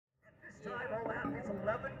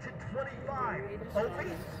11 to 25.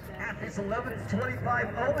 Obi, athletes 11 to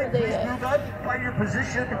 25. Obi, please move up. Find your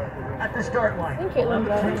position at the start line. I think Caitlin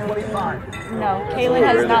got it. 25. No, Caitlin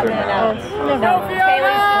has not been announced. No,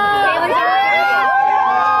 Caitlin.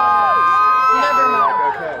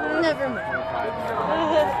 Never mind.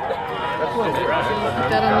 Put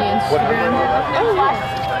that on the Instagram. Oh,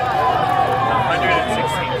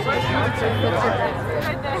 116.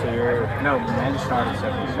 So you're men started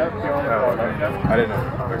 77. Oh, okay. I didn't know.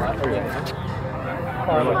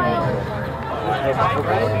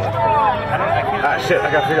 Shit! I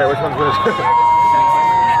gotta figure out which one's which.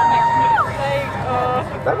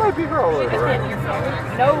 That might be her all over, right?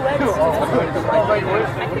 no legs.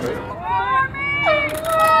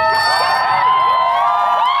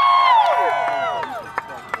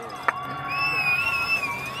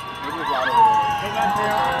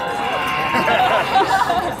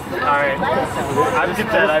 Alright. I've seen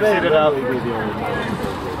that, I've seen it up.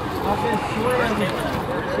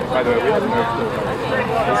 By the way, we have no clue.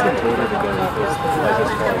 This included again.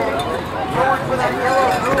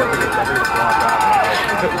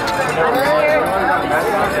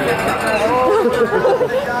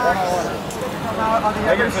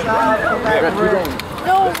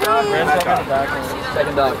 No way!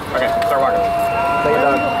 Second dog. Okay, start walking. Second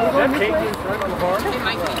dog. Is that Kate being thrown on the bar? It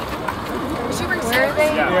might be. She brings Where are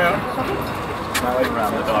they? Yeah. Not like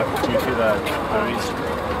around the dog due to the movies.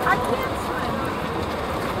 I can't swim.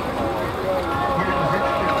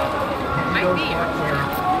 Might be.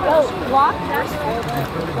 Oh, walk.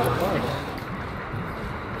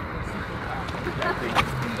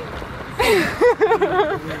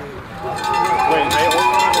 Wait, they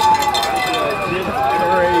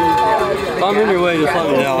If I'm in your way, just let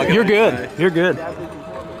me know. You're good. You're good.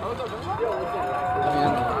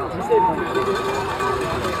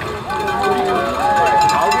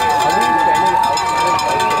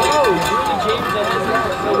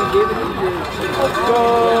 Let's go!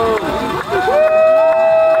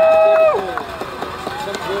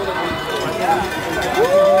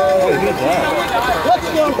 Let's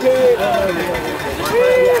go, kid! Let's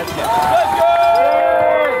go!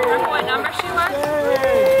 Remember what number she was?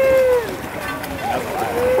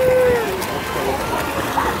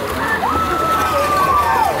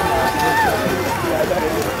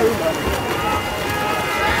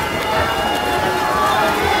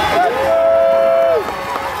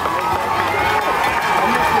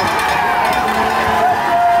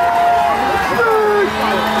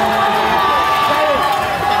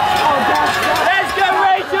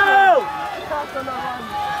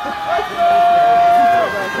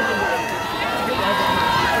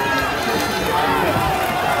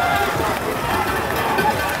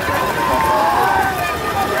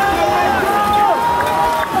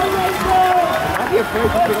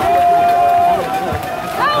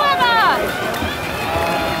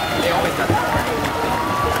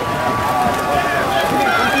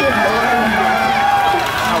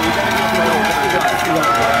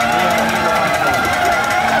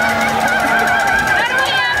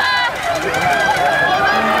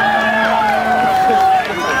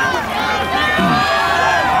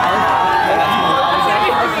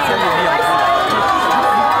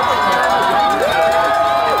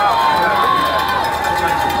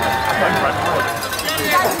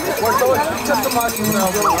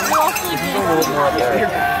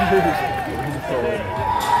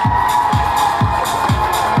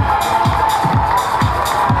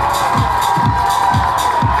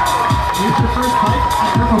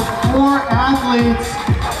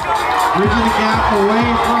 Bridging the gap away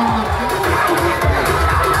from the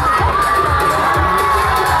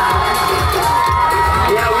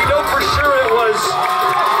Yeah, we know for sure it was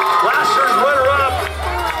last year's runner-up,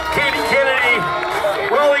 Katie Kennedy.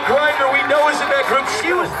 Rolly Grinder, we know is in that group.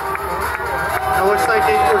 She was... It looks like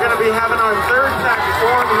we're going to be having our third pack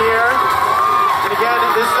form here. And again,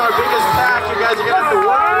 this is our biggest pack. You guys are going to have to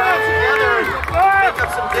work well together and make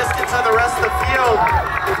up some distance on the rest of the field.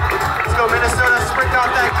 Let's go, Minnesota. Sprint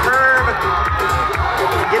off that curve.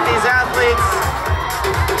 Get these athletes.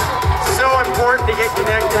 So important to get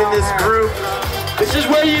connected in this group. This is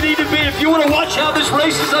where you need to be if you want to watch how this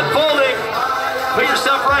race is unfolding. Put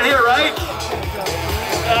yourself right here, right?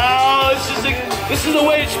 Oh, this is the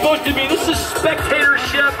way it's supposed to be. This is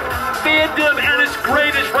spectatorship, fandom at its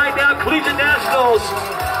greatest right now. Collegiate Nationals.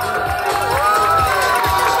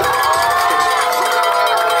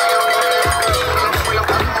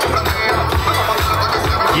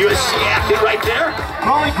 USC athlete right there.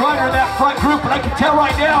 Rolly Grinder in that front group, and I can tell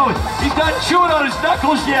right now he's not chewing on his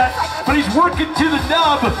knuckles yet, but he's working to the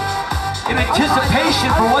nub in anticipation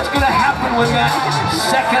for what's going to happen with that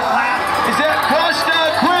second lap. Is that Costa?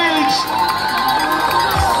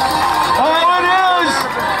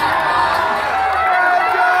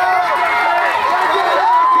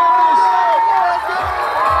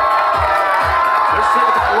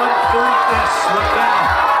 Yes, right now.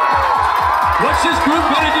 What's this group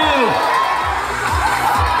gonna do?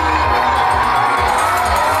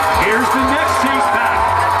 Here's the next chase pack.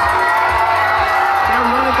 They're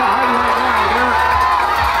running behind right now. They're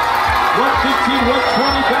 115,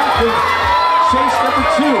 120 back with chase number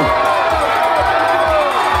 2.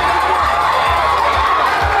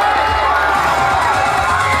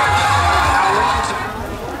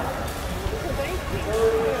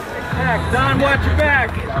 Don, watch your back.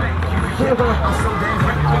 See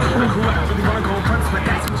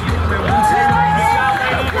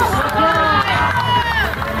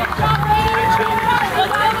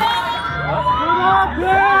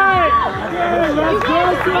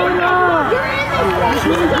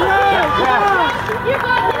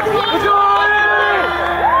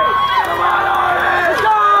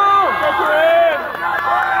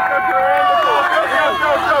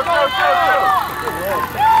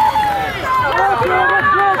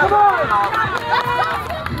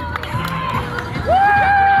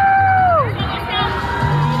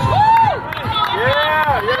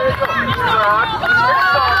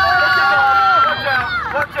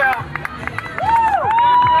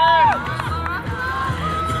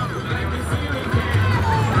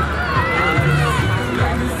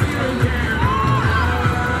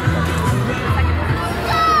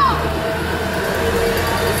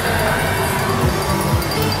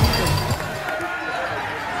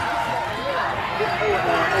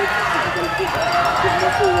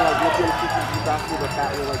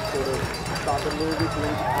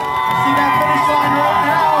that finish line right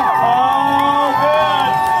now? Oh,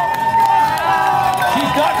 man.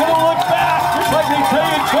 She's not going to look back, just like they tell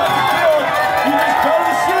you in track and field. You just go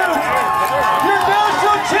to shoot. Your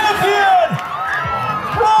national champion,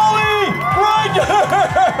 Rolly Ryder.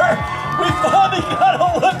 We finally got a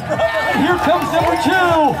look from her. And here comes number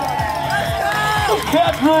 2,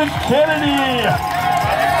 Catherine Kennedy.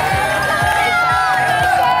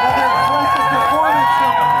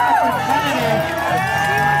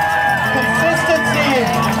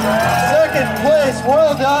 Second place,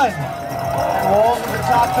 well done. And Walls was the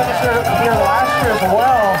top finisher here last year as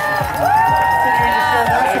well. Continuing to show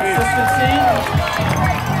that consistency.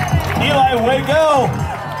 Eli, way to go.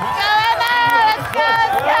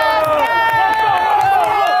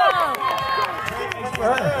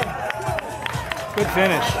 Good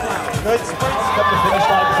finish. Good sprint. Come to finish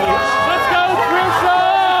line, please. Let's go, Crusoe!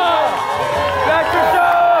 Back to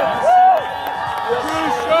Sean!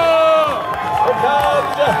 Crusoe! Here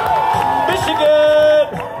comes Michigan.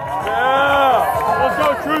 Yeah! Let's go,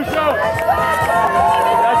 Crusoe!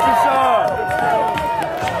 That's your son.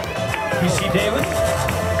 PC Davis.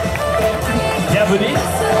 Deputy.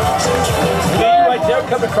 Lee right there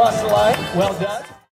coming across the line. Well done.